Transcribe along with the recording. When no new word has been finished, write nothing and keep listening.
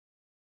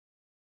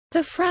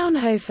The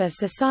Fraunhofer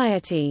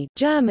Society,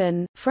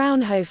 German,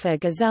 Fraunhofer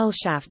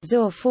Gesellschaft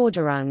zur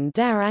Förderung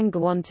der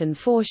angewandten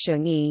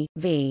Forschung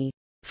e.V.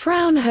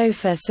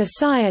 Fraunhofer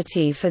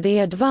Society for the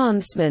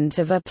Advancement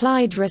of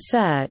Applied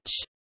Research,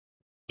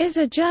 is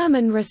a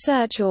German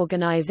research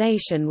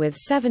organization with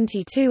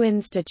 72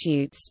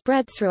 institutes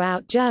spread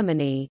throughout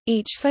Germany,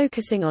 each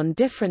focusing on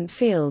different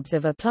fields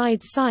of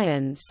applied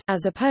science,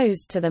 as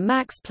opposed to the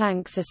Max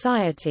Planck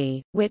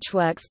Society, which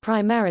works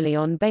primarily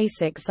on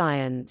basic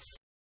science.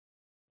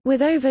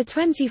 With over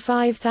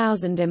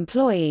 25,000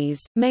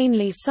 employees,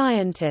 mainly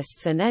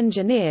scientists and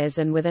engineers,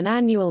 and with an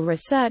annual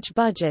research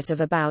budget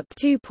of about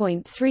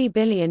 €2.3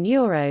 billion,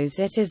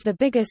 it is the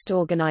biggest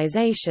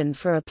organization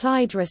for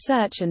applied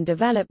research and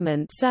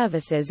development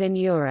services in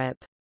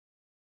Europe.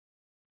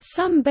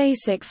 Some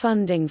basic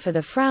funding for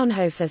the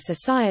Fraunhofer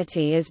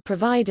Society is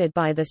provided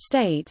by the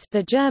state,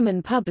 the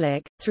German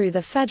public, through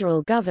the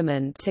federal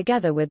government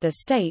together with the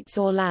states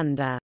or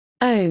Länder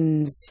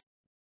owns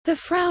the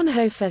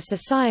Fraunhofer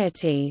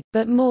Society,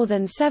 but more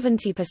than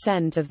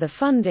 70% of the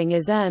funding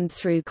is earned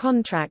through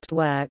contract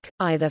work,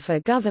 either for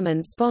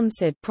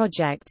government-sponsored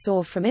projects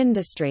or from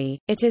industry.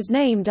 It is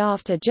named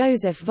after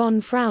Joseph von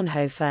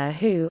Fraunhofer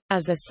who,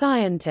 as a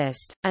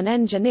scientist, an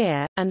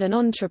engineer, and an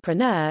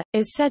entrepreneur,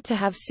 is said to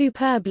have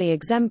superbly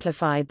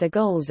exemplified the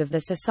goals of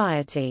the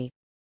society.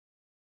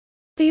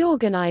 The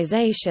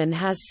organization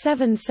has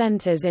 7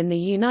 centers in the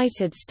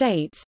United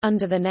States,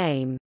 under the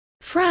name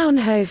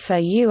Fraunhofer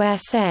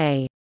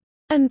USA,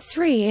 and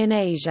 3 in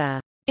Asia.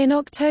 In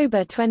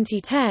October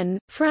 2010,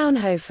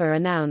 Fraunhofer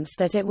announced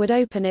that it would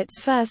open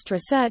its first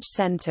research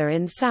center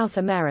in South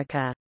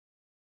America.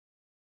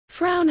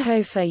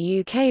 Fraunhofer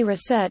UK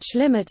Research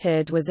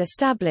Ltd was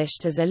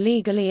established as a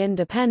legally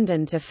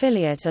independent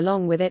affiliate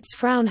along with its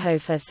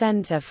Fraunhofer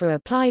Centre for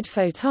Applied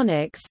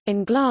Photonics,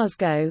 in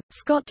Glasgow,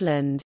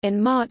 Scotland, in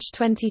March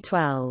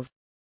 2012.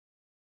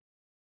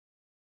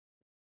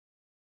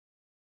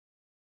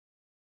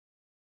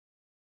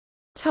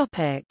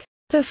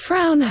 The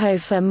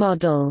Fraunhofer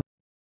model.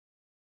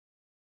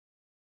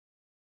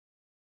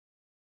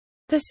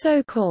 The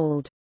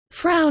so-called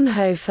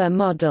Fraunhofer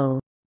model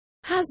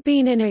has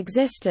been in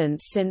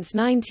existence since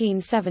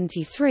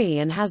 1973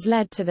 and has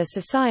led to the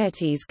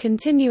Society's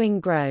continuing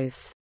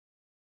growth.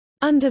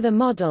 Under the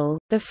model,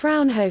 the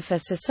Fraunhofer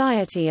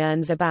Society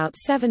earns about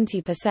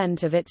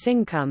 70% of its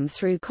income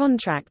through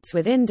contracts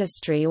with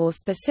industry or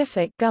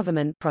specific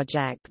government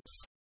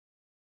projects.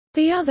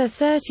 The other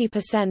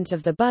 30%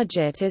 of the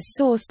budget is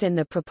sourced in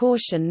the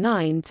proportion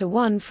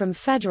 9:1 from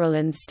federal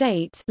and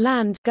state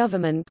land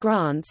government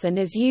grants and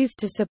is used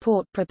to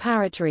support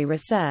preparatory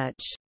research.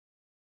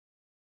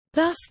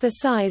 Thus the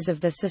size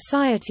of the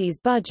Society's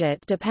budget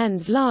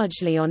depends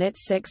largely on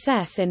its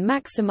success in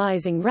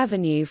maximizing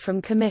revenue from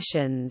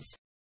commissions.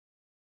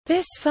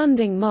 This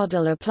funding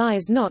model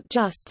applies not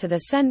just to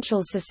the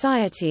central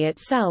society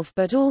itself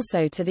but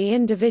also to the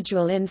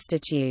individual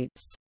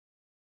institutes.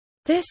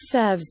 This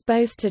serves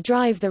both to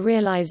drive the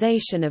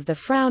realization of the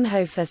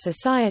Fraunhofer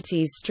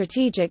Society's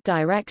strategic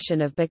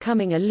direction of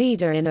becoming a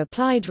leader in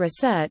applied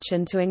research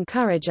and to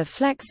encourage a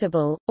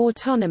flexible,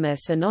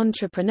 autonomous and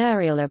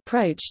entrepreneurial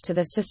approach to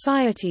the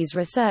Society's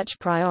research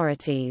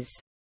priorities.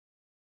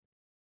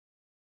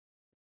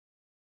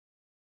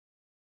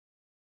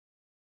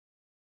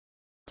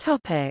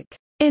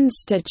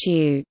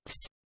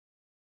 Institutes.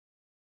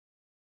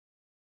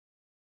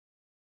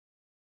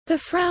 The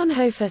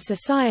Fraunhofer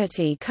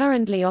Society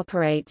currently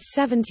operates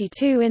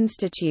 72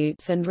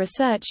 institutes and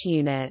research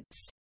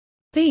units.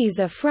 These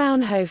are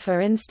Fraunhofer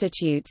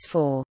Institutes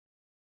for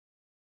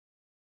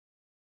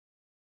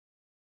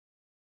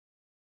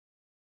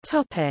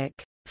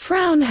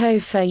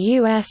Fraunhofer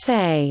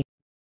USA.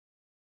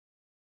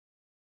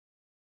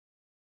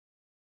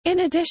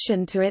 In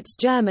addition to its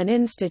German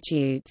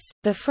institutes,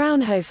 the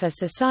Fraunhofer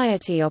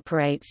Society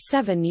operates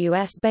 7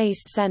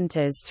 U.S.-based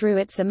centers through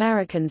its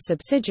American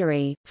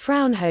subsidiary,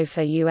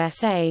 Fraunhofer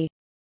USA,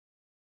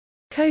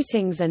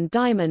 Coatings and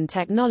Diamond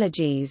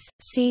Technologies,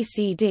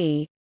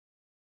 CCD,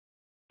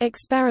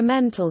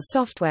 Experimental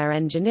Software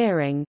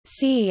Engineering,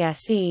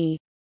 CESE,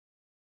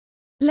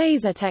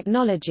 Laser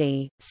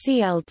Technology,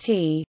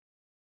 CLT,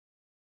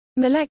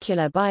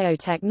 Molecular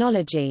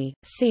Biotechnology,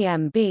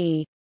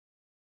 CMB,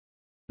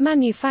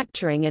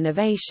 Manufacturing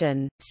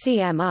Innovation,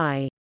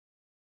 CMI,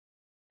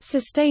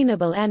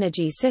 Sustainable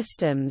Energy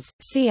Systems,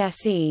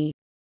 CSE,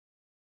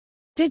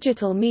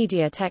 Digital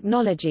Media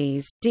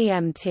Technologies,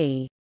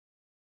 DMT.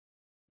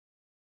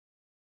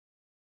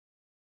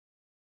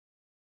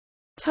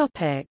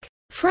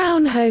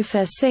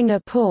 Fraunhofer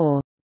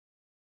Singapore.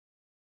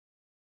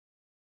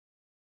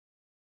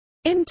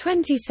 In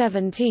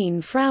 2017,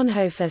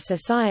 Fraunhofer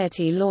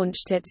Society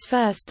launched its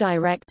first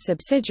direct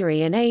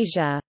subsidiary in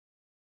Asia,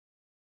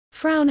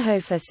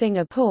 Fraunhofer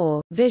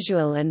Singapore,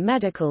 Visual and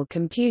Medical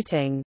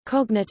Computing,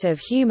 Cognitive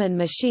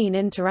Human-Machine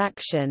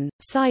Interaction,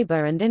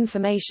 Cyber and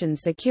Information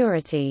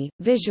Security,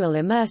 Visual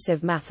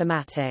Immersive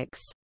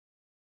Mathematics.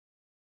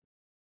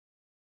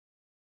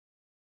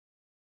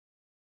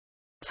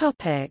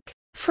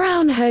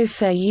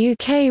 Fraunhofer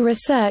UK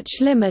Research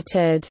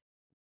Ltd.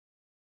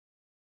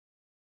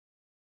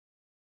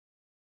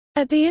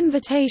 At the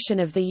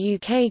invitation of the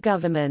UK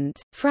government,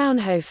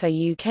 Fraunhofer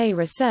UK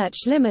Research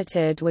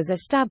Ltd was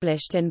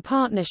established in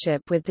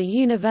partnership with the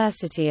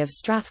University of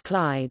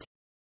Strathclyde.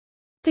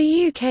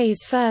 The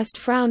UK's first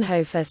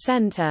Fraunhofer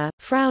Centre,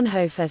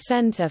 Fraunhofer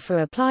Centre for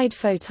Applied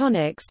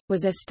Photonics,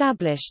 was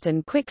established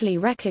and quickly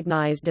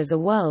recognised as a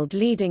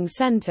world-leading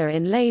centre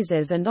in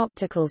lasers and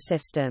optical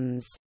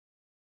systems.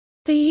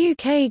 The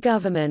UK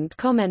government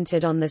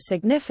commented on the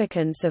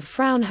significance of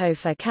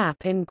Fraunhofer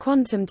CAP in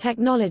quantum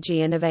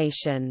technology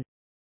innovation.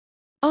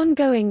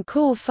 Ongoing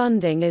core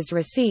funding is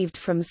received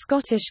from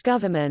Scottish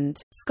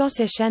Government,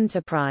 Scottish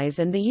Enterprise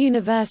and the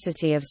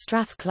University of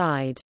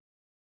Strathclyde.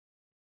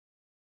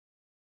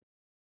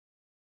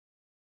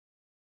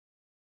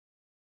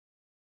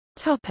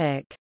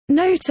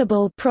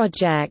 Notable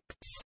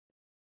projects.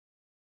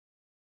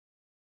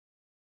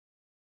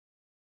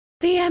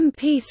 The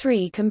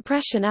MP3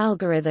 compression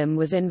algorithm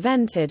was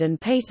invented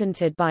and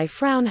patented by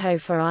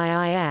Fraunhofer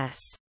IIS.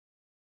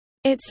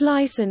 Its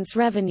license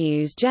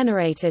revenues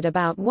generated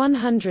about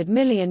 €100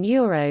 million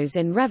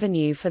in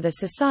revenue for the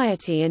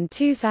society in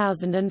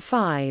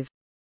 2005.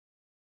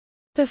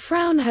 The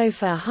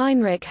Fraunhofer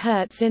Heinrich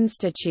Hertz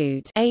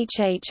Institute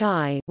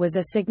 (HHI) was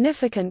a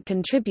significant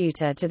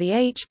contributor to the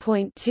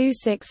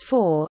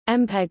H.264,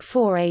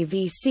 MPEG-4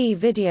 AVC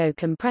video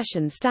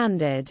compression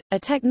standard, a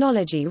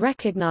technology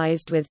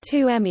recognized with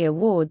 2 Emmy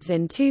Awards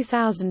in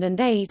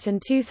 2008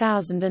 and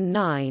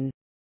 2009.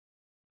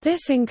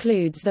 This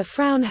includes the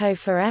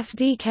Fraunhofer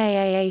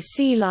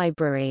FDK-AAC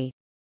library.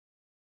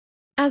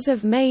 As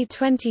of May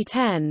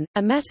 2010,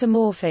 a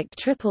metamorphic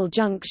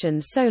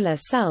triple-junction solar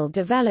cell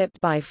developed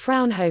by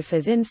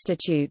Fraunhofer's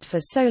Institute for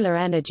Solar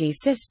Energy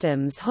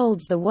Systems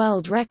holds the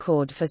world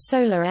record for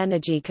solar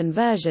energy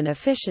conversion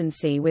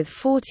efficiency with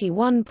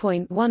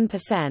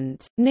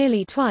 41.1%,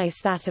 nearly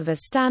twice that of a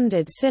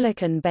standard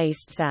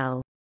silicon-based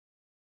cell.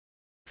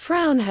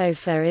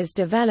 Fraunhofer is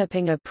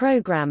developing a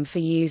program for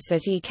use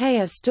at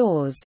IKEA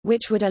stores,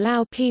 which would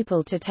allow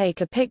people to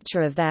take a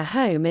picture of their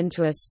home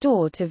into a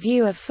store to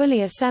view a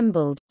fully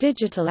assembled,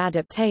 digital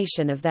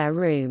adaptation of their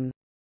room.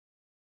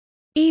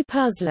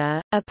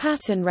 ePuzzler, a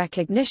pattern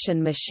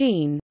recognition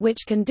machine, which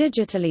can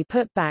digitally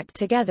put back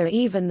together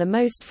even the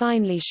most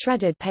finely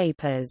shredded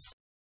papers.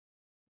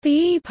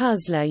 The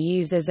ePuzzler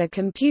uses a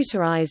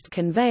computerized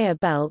conveyor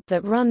belt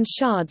that runs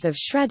shards of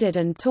shredded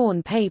and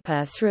torn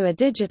paper through a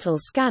digital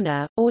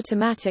scanner,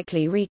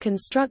 automatically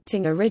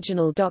reconstructing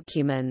original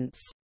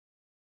documents.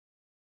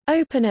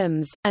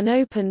 OpenIMS, an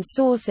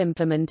open-source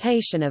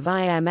implementation of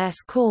IMS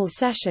call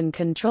session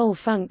control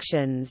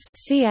functions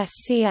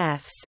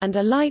 (CSCFs) and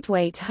a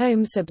lightweight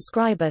home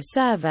subscriber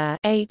server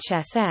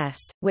 (HSS),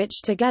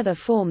 which together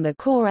form the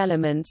core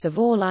elements of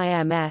all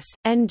IMS,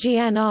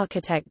 NGN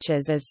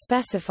architectures as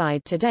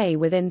specified today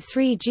within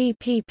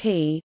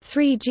 3GPP,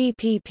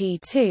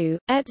 3GPP2,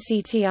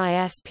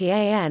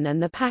 ETCISPAN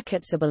and the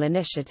Packetsable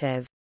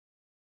initiative.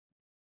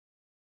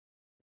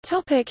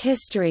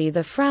 History.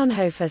 The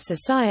Fraunhofer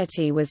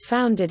Society was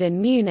founded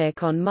in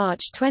Munich on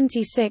March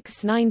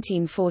 26,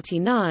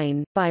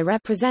 1949, by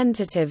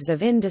representatives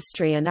of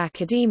industry and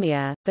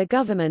academia, the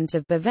government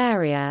of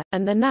Bavaria,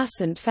 and the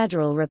nascent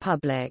Federal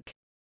Republic.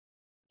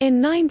 In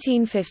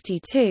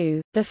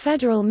 1952, the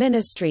Federal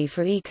Ministry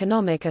for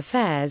Economic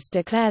Affairs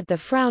declared the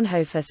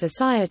Fraunhofer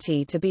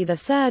Society to be the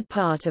third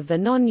part of the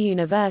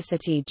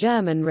non-university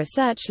German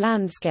research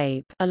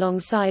landscape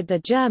alongside the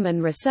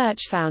German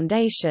Research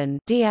Foundation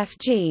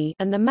 (DFG)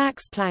 and the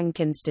Max Planck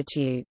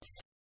Institutes.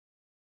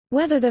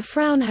 Whether the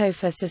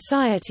Fraunhofer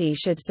Society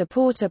should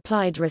support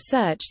applied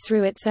research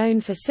through its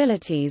own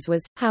facilities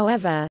was,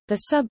 however,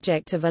 the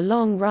subject of a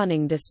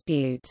long-running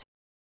dispute.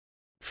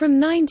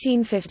 From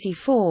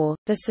 1954,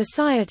 the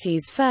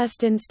Society's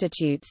first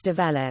institutes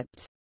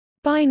developed.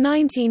 By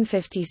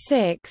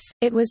 1956,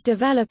 it was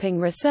developing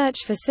research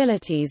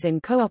facilities in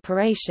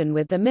cooperation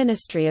with the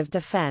Ministry of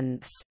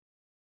Defense.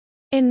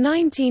 In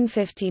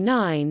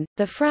 1959,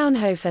 the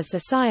Fraunhofer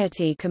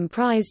Society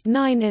comprised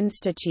 9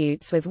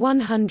 institutes with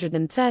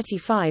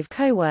 135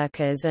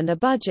 co-workers and a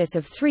budget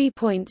of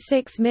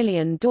 3.6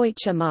 million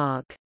Deutsche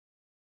Mark.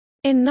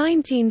 In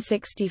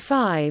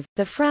 1965,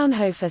 the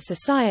Fraunhofer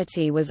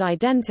Society was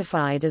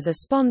identified as a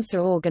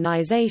sponsor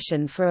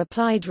organization for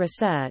applied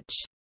research.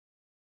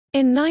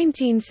 In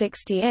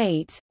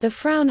 1968, the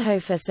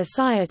Fraunhofer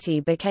Society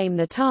became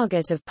the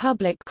target of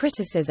public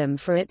criticism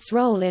for its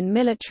role in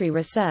military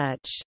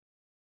research.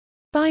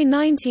 By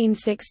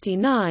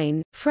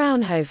 1969,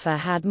 Fraunhofer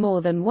had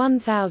more than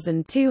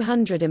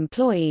 1,200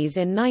 employees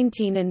in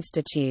 19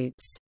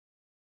 institutes.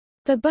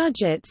 The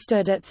budget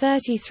stood at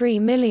 33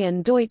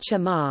 million Deutsche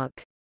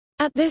Mark.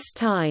 At this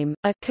time,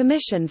 a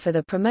Commission for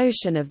the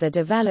Promotion of the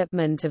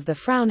Development of the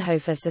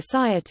Fraunhofer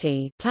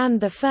Society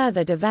planned the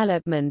further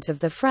development of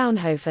the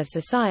Fraunhofer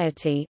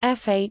Society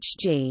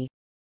 (FHG).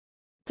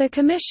 The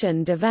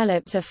Commission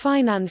developed a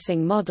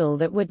financing model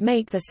that would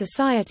make the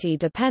Society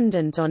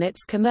dependent on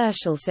its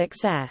commercial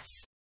success.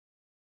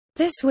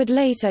 This would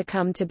later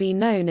come to be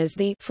known as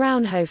the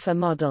Fraunhofer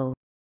model.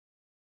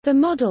 The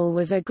model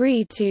was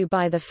agreed to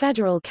by the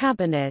Federal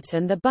Cabinet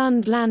and the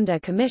Bund-Länder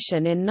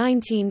Commission in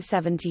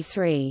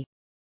 1973.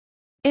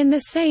 In the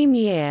same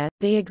year,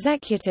 the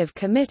Executive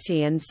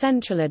Committee and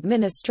Central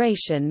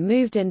Administration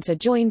moved into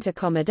joint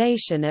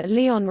accommodation at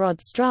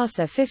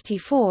Leonrodstrasse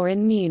 54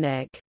 in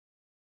Munich.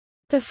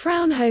 The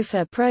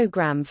Fraunhofer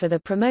Programme for the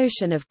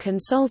Promotion of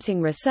Consulting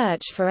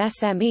Research for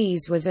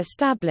SMEs was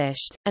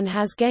established, and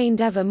has gained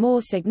ever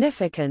more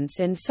significance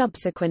in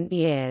subsequent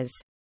years.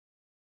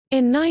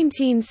 In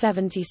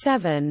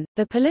 1977,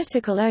 the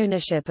political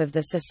ownership of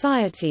the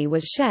society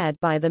was shared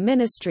by the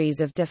Ministries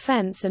of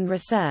Defense and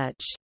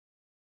Research.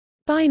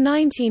 By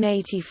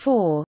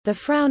 1984, the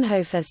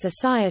Fraunhofer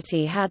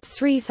Society had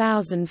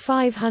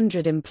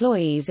 3,500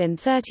 employees in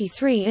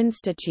 33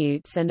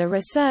 institutes and a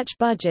research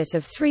budget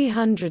of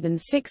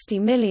 360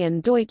 million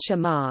Deutsche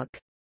Mark.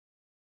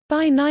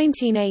 By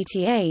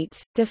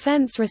 1988,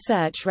 defense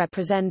research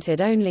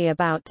represented only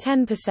about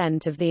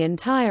 10% of the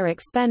entire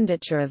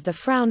expenditure of the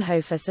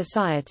Fraunhofer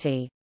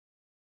Society.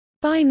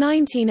 By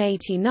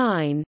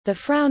 1989, the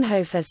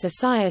Fraunhofer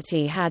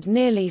Society had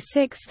nearly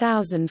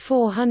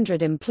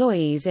 6,400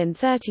 employees in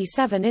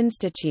 37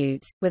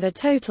 institutes, with a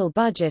total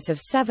budget of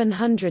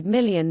 700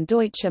 million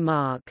Deutsche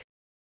Mark.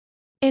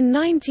 In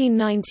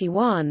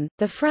 1991,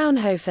 the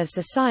Fraunhofer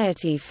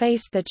Society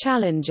faced the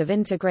challenge of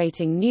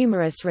integrating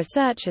numerous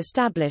research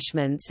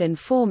establishments in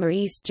former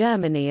East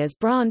Germany as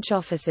branch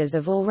offices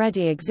of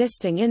already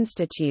existing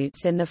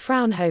institutes in the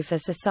Fraunhofer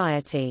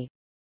Society.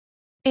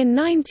 In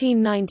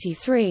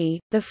 1993,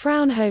 the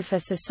Fraunhofer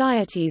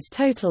Society's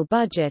total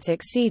budget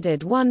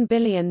exceeded 1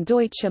 billion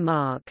Deutsche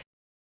Mark.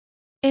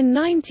 In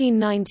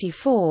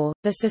 1994,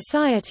 the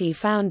Society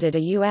founded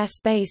a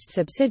US-based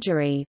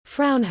subsidiary,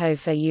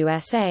 Fraunhofer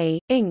USA,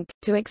 Inc.,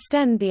 to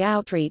extend the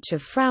outreach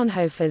of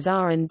Fraunhofer's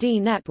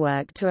R&D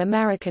network to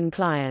American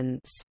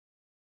clients.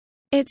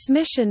 Its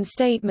mission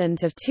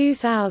statement of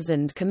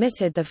 2000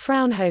 committed the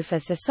Fraunhofer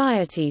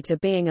Society to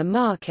being a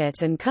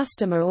market and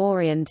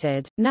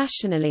customer-oriented,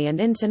 nationally and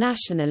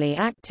internationally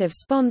active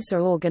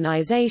sponsor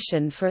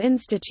organization for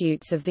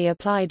institutes of the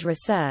applied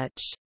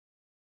research.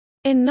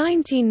 In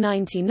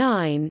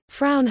 1999,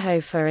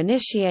 Fraunhofer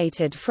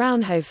initiated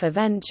Fraunhofer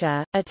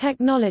Venture, a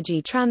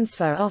technology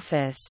transfer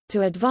office,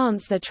 to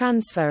advance the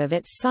transfer of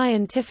its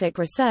scientific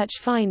research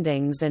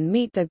findings and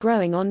meet the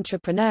growing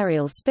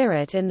entrepreneurial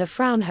spirit in the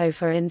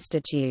Fraunhofer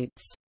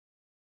Institutes.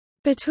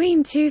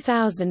 Between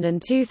 2000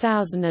 and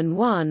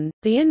 2001,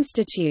 the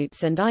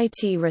institutes and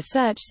IT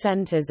research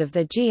centers of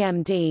the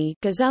GMD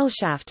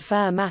Gesellschaft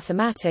für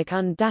Mathematik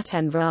und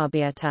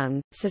Datenverarbeitung,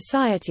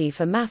 Society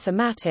for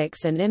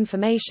Mathematics and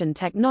Information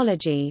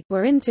Technology,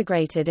 were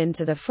integrated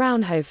into the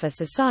Fraunhofer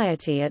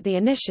Society at the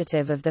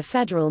initiative of the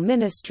Federal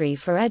Ministry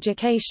for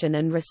Education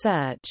and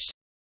Research.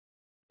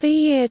 The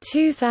year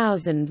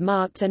 2000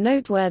 marked a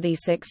noteworthy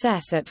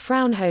success at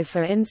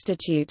Fraunhofer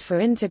Institute for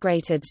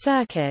Integrated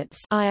Circuits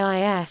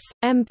 (IIS).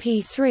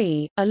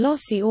 MP3, a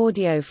lossy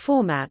audio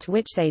format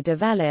which they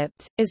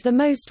developed, is the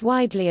most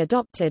widely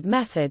adopted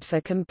method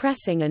for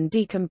compressing and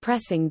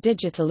decompressing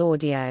digital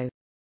audio.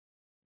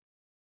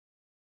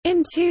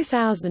 In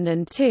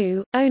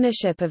 2002,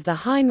 ownership of the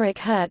Heinrich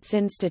Hertz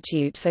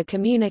Institute for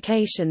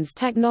Communications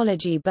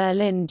Technology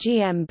Berlin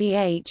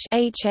GmbH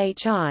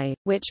 (HHI),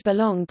 which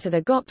belonged to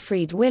the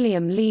Gottfried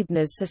Wilhelm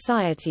Leibniz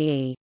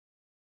Society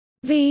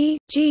e.V.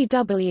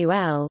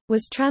 GWL,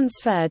 was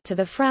transferred to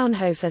the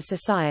Fraunhofer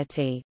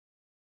Society.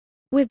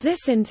 With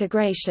this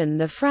integration,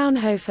 the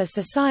Fraunhofer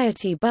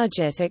Society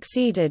budget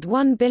exceeded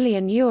 €1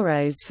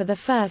 billion for the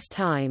first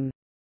time.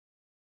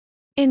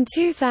 In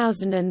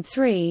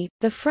 2003,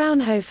 the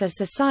Fraunhofer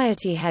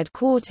Society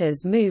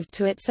headquarters moved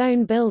to its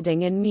own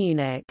building in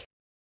Munich.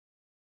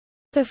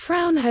 The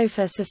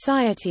Fraunhofer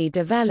Society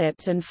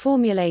developed and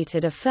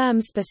formulated a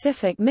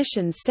firm-specific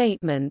mission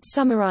statement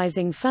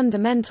summarizing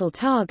fundamental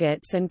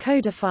targets and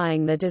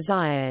codifying the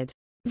desired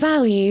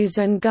values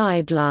and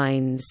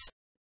guidelines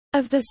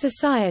of the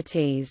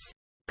Society's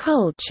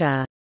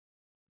culture.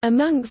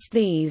 Amongst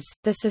these,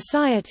 the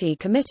Society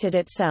committed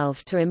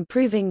itself to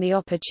improving the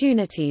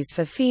opportunities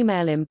for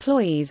female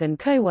employees and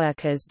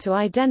co-workers to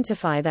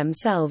identify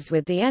themselves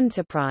with the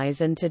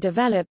enterprise and to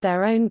develop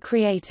their own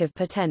creative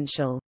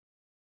potential.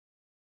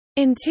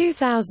 In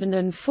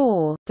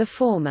 2004, the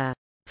former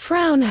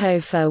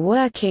Fraunhofer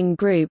Working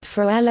Group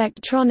for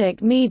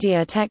Electronic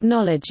Media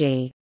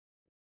Technology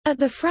at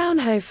the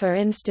Fraunhofer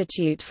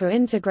Institute for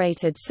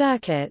Integrated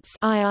Circuits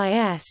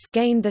 (IIS)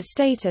 gained the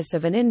status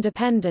of an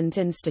independent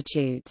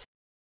institute.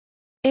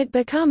 It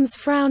becomes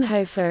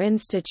Fraunhofer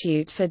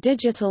Institute for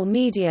Digital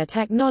Media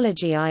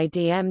Technology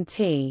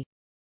IDMT.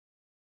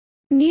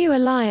 New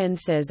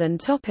alliances and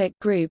topic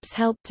groups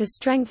helped to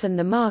strengthen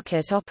the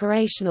market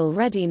operational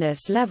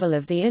readiness level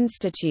of the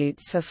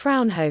institutes for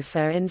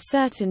Fraunhofer in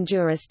certain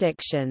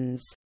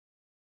jurisdictions.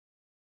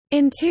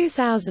 In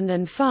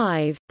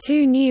 2005,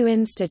 two new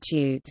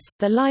institutes,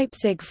 the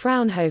Leipzig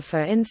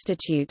Fraunhofer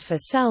Institute for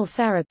Cell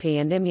Therapy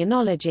and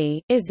Immunology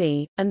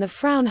 (ISI), and the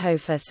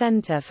Fraunhofer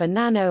Center for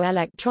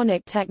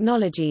Nano-Electronic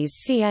Technologies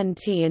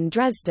 (CNT) in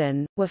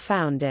Dresden, were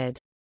founded.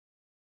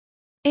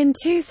 In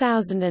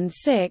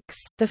 2006,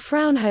 the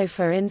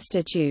Fraunhofer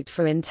Institute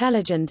for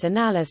Intelligent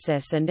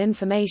Analysis and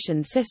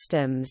Information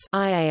Systems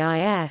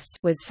 (IAIS)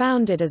 was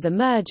founded as a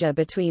merger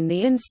between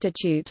the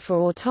Institute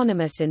for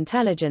Autonomous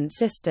Intelligent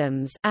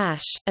Systems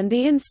 (ASH) and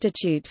the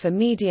Institute for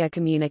Media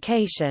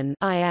Communication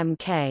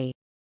 (IMK).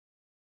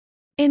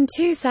 In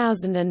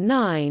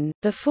 2009,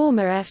 the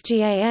former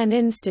FGAN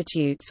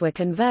institutes were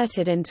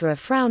converted into a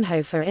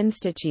Fraunhofer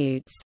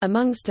Institutes,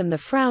 amongst them the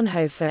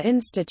Fraunhofer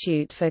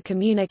Institute for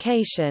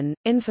Communication,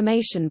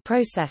 Information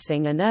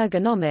Processing and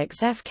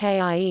Ergonomics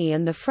FKIE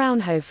and the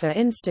Fraunhofer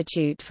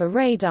Institute for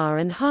Radar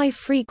and High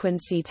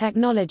Frequency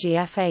Technology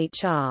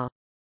FHR.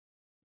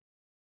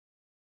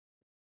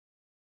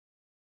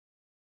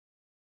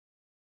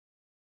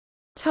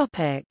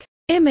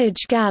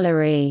 Image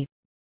gallery.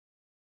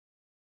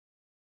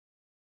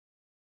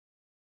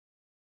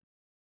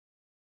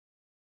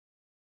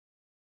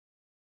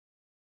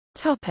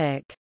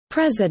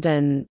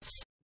 Presidents: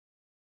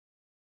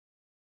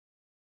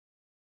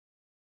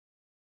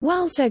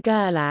 Walter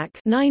Gerlach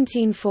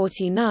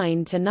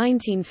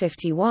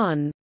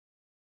 (1949–1951),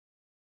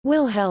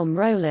 Wilhelm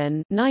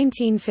Rohlin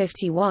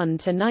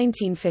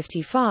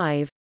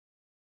 (1951–1955),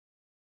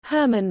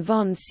 Hermann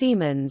von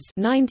Siemens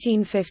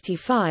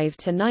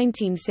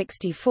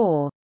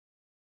 (1955–1964),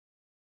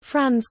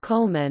 Franz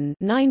Kollmann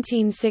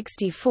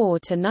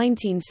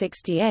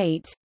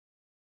 (1964–1968),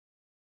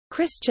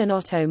 Christian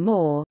Otto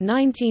Mohr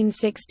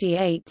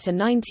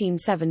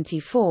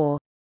 (1968–1974),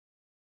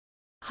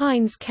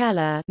 Heinz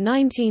Keller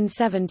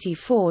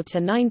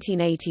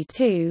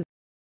 (1974–1982),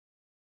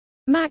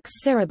 Max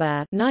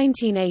Siraba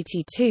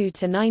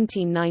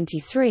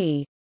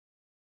 (1982–1993),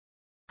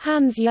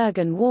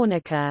 Hans-Jürgen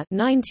Warnecke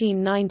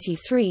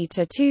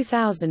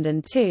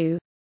 (1993–2002),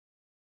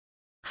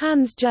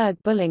 Hans-Jörg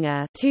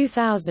Bullinger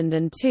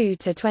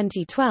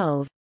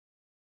 (2002–2012),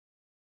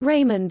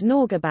 Raymond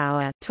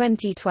Neugebauer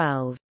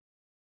 2012.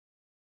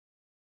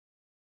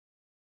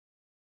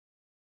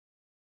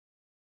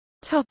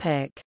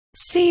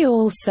 See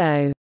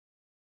also: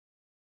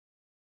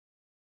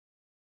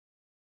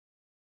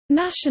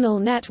 National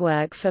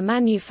Network for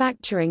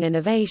Manufacturing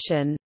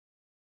Innovation,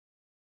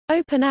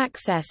 Open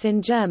access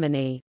in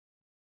Germany.